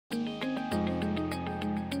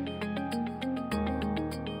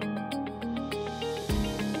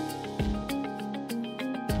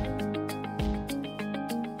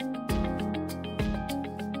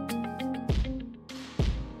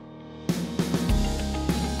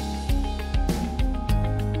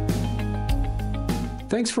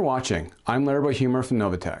Thanks for watching. I'm Larry Bohumer from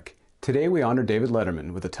Novotech. Today we honor David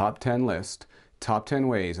Letterman with a top 10 list, top 10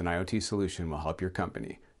 ways an IoT solution will help your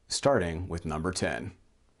company, starting with number 10.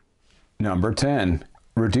 Number 10,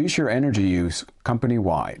 reduce your energy use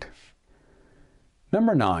company-wide.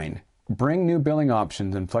 Number 9, bring new billing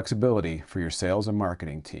options and flexibility for your sales and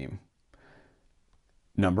marketing team.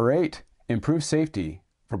 Number 8, improve safety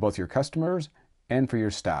for both your customers and for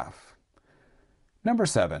your staff. Number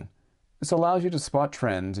 7, this allows you to spot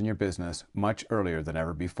trends in your business much earlier than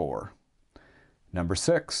ever before. Number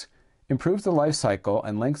 6, improves the life cycle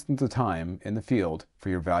and lengthens the time in the field for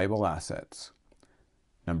your valuable assets.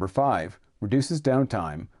 Number 5, reduces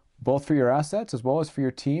downtime, both for your assets as well as for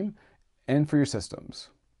your team and for your systems.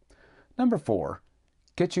 Number 4,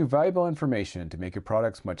 gets you valuable information to make your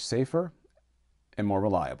products much safer and more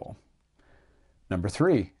reliable. Number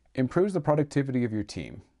 3, improves the productivity of your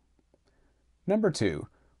team. Number 2,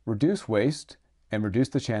 reduce waste and reduce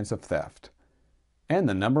the chance of theft. And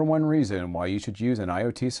the number one reason why you should use an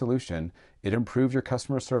IoT solution, it improves your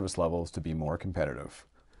customer service levels to be more competitive.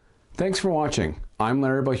 Thanks for watching. I'm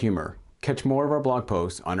Larry Bohumer. Catch more of our blog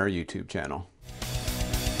posts on our YouTube channel.